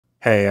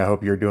Hey, I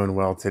hope you're doing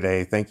well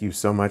today. Thank you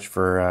so much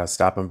for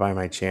stopping by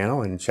my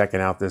channel and checking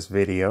out this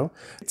video.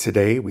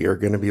 Today we are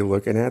going to be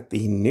looking at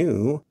the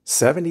new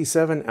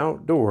 77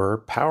 Outdoor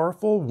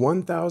Powerful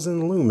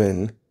 1000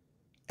 Lumen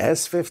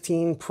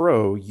S15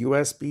 Pro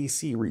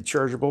USB-C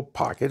rechargeable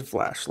pocket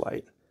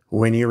flashlight.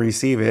 When you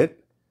receive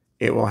it,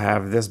 it will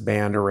have this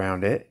band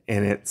around it,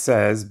 and it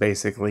says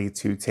basically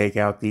to take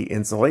out the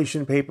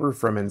insulation paper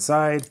from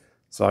inside.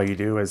 So all you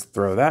do is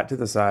throw that to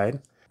the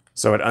side.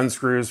 So it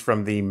unscrews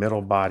from the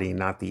middle body,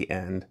 not the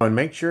end. And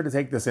make sure to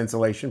take this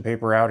insulation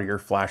paper out or your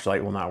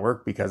flashlight will not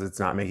work because it's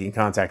not making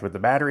contact with the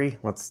battery.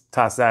 Let's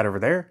toss that over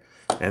there.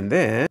 And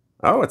then,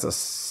 oh, it's a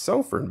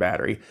Sofirn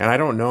battery. And I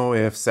don't know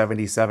if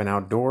 77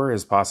 Outdoor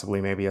is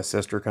possibly maybe a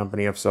sister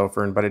company of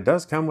Sofirn, but it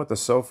does come with a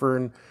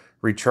Sofirn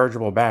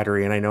rechargeable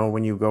battery. And I know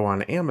when you go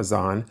on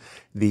Amazon,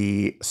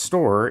 the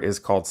store is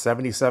called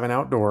 77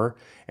 Outdoor,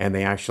 and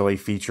they actually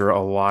feature a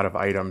lot of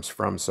items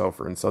from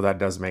Sofirn. So that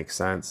does make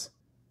sense.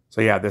 So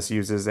yeah, this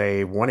uses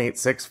a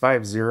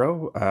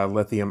 18650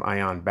 lithium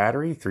ion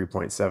battery,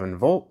 3.7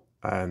 volt.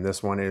 And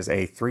this one is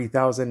a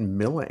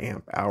 3000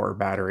 milliamp hour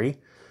battery.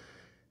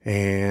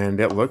 And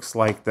it looks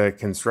like the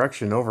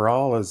construction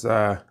overall is,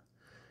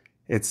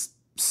 it's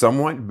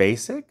somewhat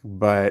basic,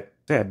 but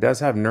yeah, it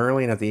does have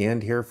knurling at the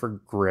end here for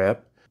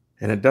grip.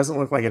 And it doesn't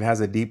look like it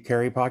has a deep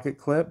carry pocket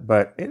clip,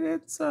 but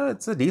it's a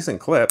decent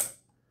clip.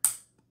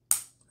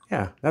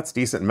 Yeah, that's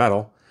decent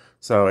metal.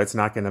 So it's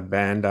not gonna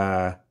bend.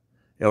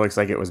 It looks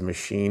like it was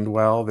machined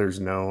well. There's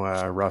no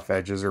rough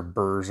edges or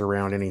burrs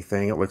around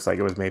anything. It looks like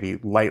it was maybe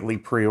lightly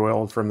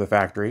pre-oiled from the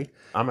factory.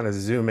 I'm gonna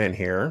zoom in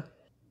here.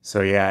 So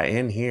yeah,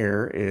 in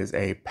here is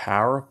a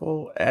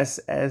powerful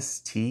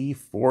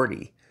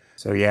SST-40.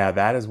 So yeah,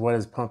 that is what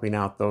is pumping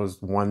out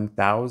those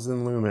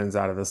 1000 lumens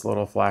out of this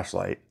little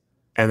flashlight.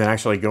 And then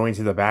actually going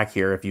to the back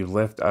here, if you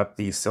lift up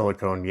the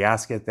silicone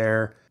gasket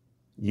there,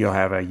 you'll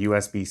have a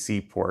USB-C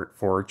port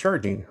for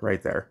charging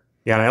right there.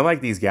 Yeah, and I like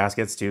these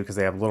gaskets too because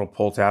they have little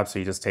pull tabs, so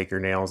you just take your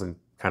nails and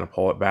kind of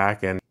pull it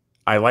back. And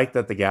I like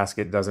that the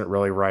gasket doesn't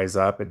really rise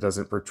up. It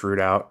doesn't protrude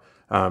out.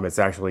 It's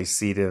actually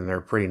seated in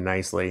there pretty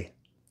nicely.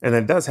 And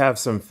it does have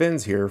some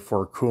fins here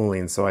for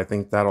cooling, so I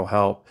think that'll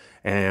help.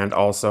 And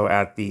also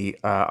at the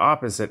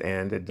opposite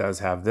end, it does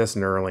have this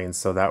knurling,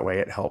 so that way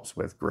it helps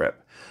with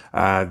grip.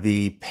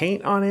 The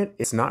paint on it,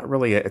 it's not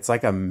really, it's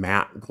like a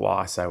matte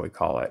gloss, I would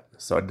call it.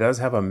 So it does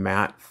have a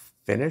matte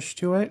finish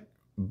to it,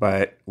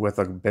 but with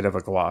a bit of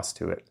a gloss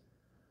to it.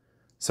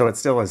 So it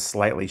still is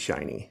slightly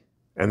shiny.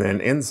 And then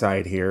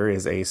inside here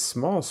is a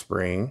small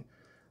spring.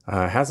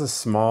 Has a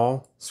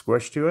small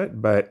squish to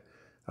it, but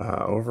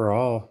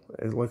overall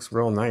it looks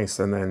real nice.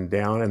 And then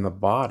down in the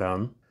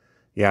bottom,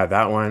 yeah,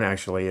 that one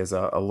actually is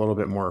a little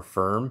bit more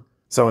firm.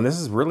 So, and this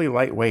is really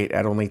lightweight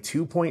at only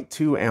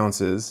 2.2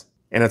 ounces,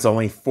 and it's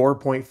only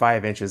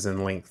 4.5 inches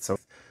in length. So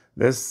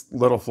this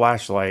little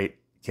flashlight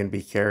can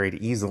be carried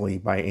easily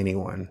by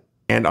anyone.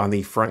 And on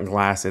the front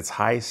glass, it's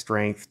high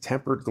strength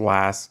tempered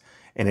glass,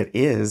 and it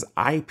is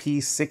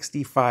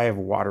IP65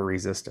 water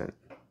resistant.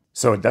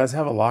 So it does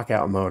have a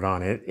lockout mode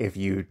on it. If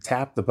you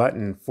tap the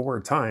button 4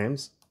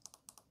 times,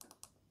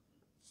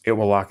 it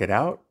will lock it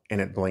out,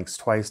 and it blinks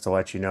twice to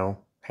let you know,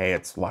 hey,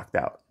 it's locked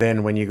out.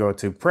 Then when you go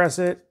to press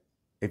it,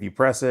 if you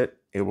press it,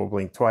 it will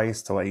blink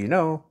twice to let you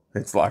know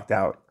it's locked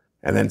out.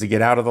 And then to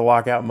get out of the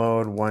lockout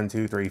mode, 1,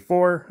 2, 3,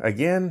 4,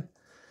 again.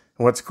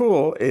 What's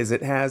cool is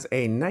it has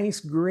a nice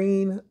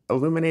green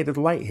illuminated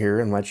light here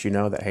and lets you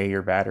know that, hey,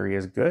 your battery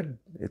is good.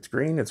 It's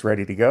green, it's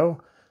ready to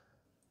go.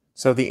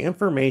 So the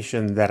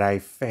information that I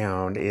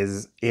found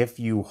is if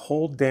you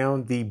hold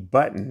down the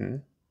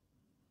button,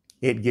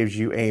 it gives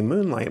you a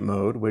moonlight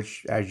mode,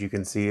 which as you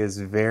can see is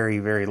very,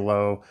 very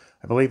low.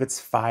 I believe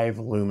it's 5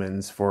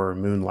 lumens for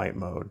moonlight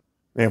mode.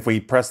 And if we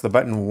press the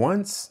button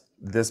once,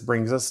 this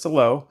brings us to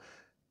low.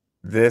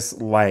 This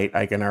light,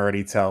 I can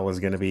already tell, is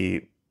going to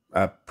be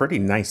a pretty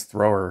nice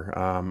thrower.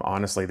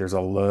 Honestly, there's a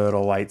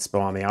little light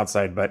spill on the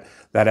outside, but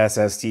that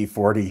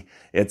SST-40,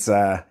 it's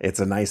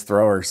a nice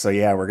thrower. So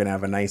yeah, we're gonna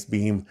have a nice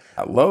beam.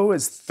 Low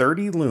is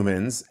 30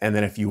 lumens, and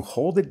then if you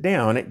hold it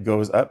down, it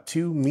goes up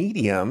to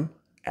medium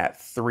at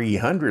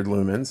 300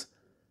 lumens,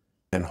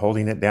 and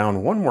holding it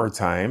down one more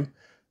time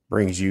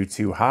brings you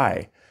to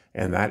high,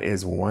 and that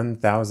is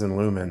 1000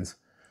 lumens.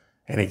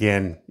 And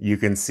again, you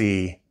can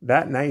see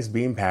that nice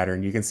beam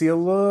pattern. You can see a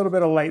little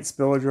bit of light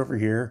spillage over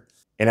here.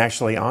 And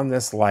actually on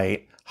this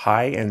light,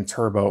 high and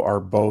turbo are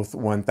both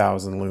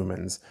 1000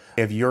 lumens.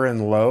 If you're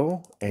in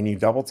low and you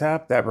double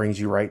tap, that brings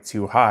you right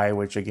to high,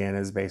 which again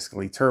is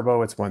basically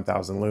turbo, it's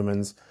 1000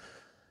 lumens.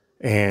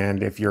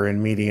 And if you're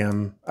in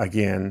medium,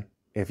 again,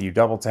 if you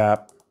double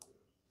tap,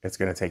 it's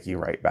gonna take you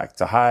right back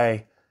to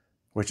high,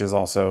 which is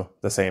also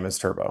the same as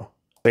turbo.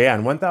 So yeah,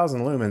 and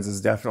 1000 lumens is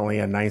definitely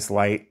a nice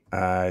light.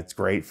 It's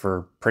great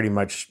for pretty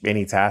much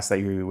any task that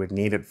you would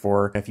need it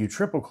for. If you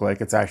triple click,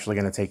 it's actually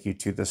going to take you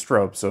to the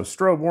strobe. So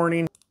strobe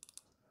warning.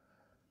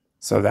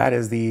 So that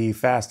is the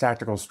fast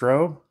tactical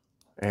strobe.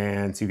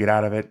 And to get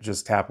out of it,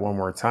 just tap one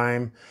more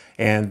time.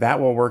 And that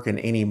will work in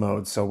any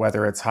mode. So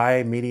whether it's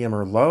high, medium,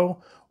 or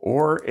low,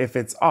 or if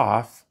it's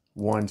off,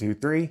 1, 2,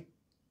 3,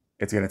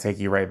 it's going to take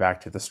you right back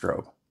to the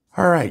strobe.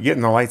 All right,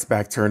 getting the lights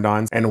back turned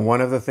on. And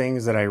one of the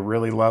things that I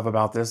really love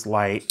about this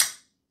light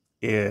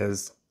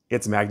is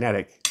it's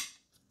magnetic.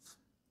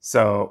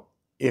 So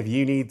if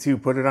you need to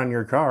put it on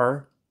your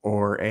car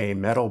or a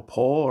metal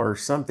pole or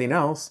something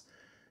else,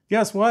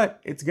 guess what?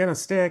 It's going to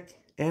stick.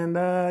 And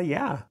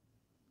yeah.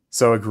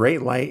 So a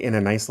great light in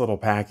a nice little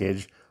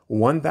package,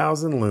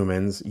 1000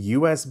 lumens,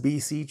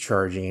 USB-C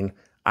charging,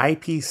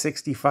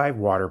 IP65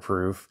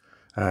 waterproof,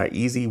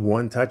 easy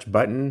one-touch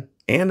button,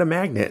 and a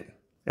magnet.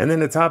 And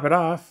then to top it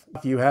off,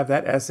 you have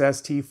that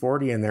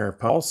SST-40 in there.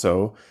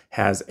 Also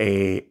has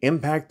a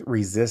impact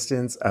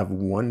resistance of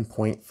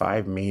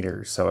 1.5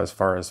 meters. So as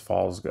far as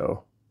falls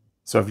go.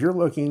 So if you're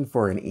looking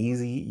for an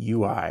easy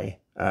UI,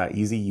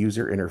 easy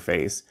user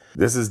interface,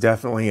 this is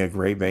definitely a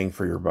great bang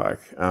for your buck.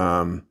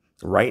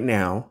 Right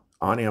now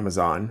on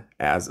Amazon,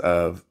 as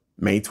of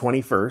May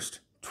 21st,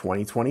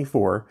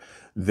 2024,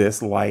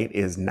 this light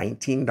is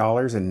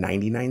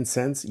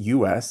 $19.99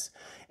 US,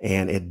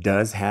 and it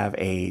does have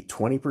a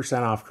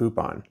 20% off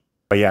coupon.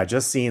 But yeah,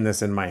 just seeing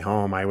this in my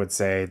home, I would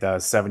say the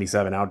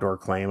 77 outdoor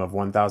claim of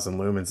 1000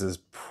 lumens is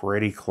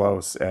pretty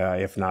close,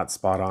 if not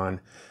spot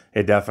on.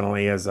 It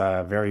definitely is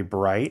very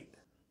bright.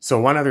 So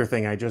one other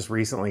thing I just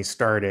recently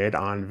started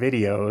on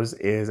videos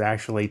is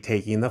actually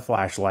taking the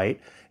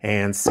flashlight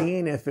and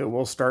seeing if it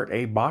will start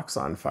a box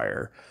on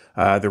fire.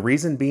 The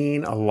reason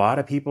being, a lot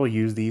of people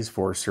use these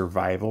for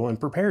survival and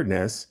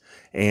preparedness.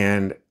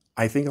 And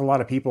I think a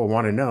lot of people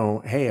want to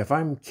know, hey, if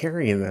I'm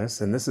carrying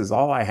this and this is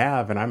all I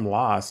have and I'm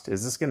lost,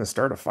 is this going to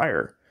start a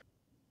fire?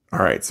 All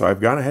right, so I've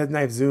gone ahead and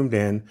I've zoomed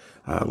in.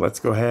 Let's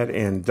go ahead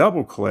and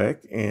double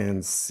click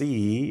and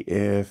see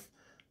if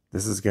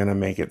this is going to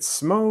make it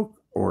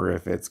smoke or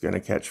if it's going to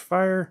catch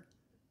fire.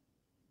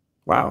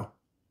 Wow,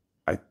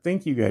 I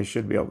think you guys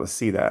should be able to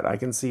see that. I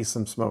can see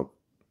some smoke,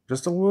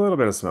 just a little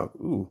bit of smoke.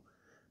 Ooh,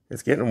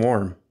 it's getting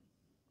warm.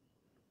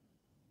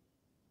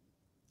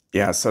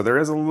 Yeah, so there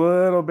is a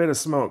little bit of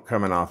smoke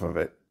coming off of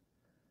it.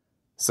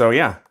 So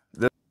yeah,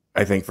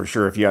 I think for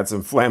sure if you had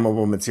some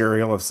flammable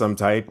material of some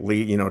type,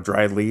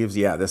 dried leaves,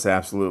 yeah, this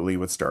absolutely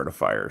would start a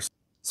fire.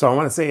 So I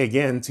want to say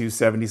again to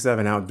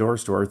 77 Outdoor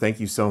Store, thank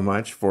you so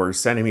much for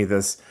sending me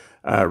this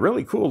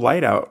really cool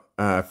light out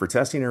for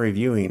testing and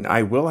reviewing.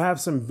 I will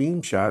have some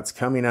beam shots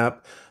coming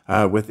up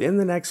within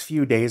the next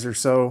few days or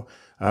so.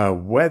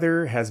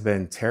 Weather has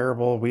been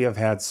terrible. We have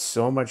had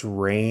so much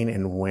rain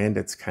and wind,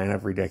 it's kind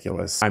of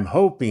ridiculous. I'm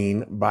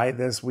hoping by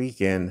this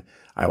weekend,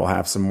 I will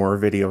have some more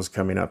videos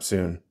coming up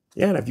soon.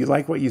 Yeah, and if you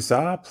like what you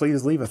saw,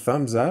 please leave a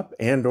thumbs up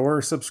and or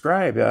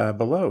subscribe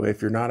below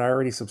if you're not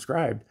already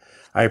subscribed.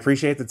 I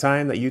appreciate the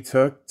time that you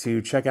took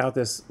to check out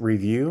this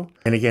review.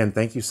 And again,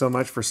 thank you so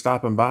much for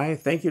stopping by.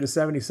 Thank you to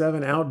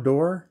 77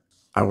 Outdoor.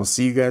 I will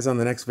see you guys on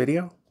the next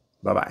video.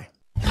 Bye-bye.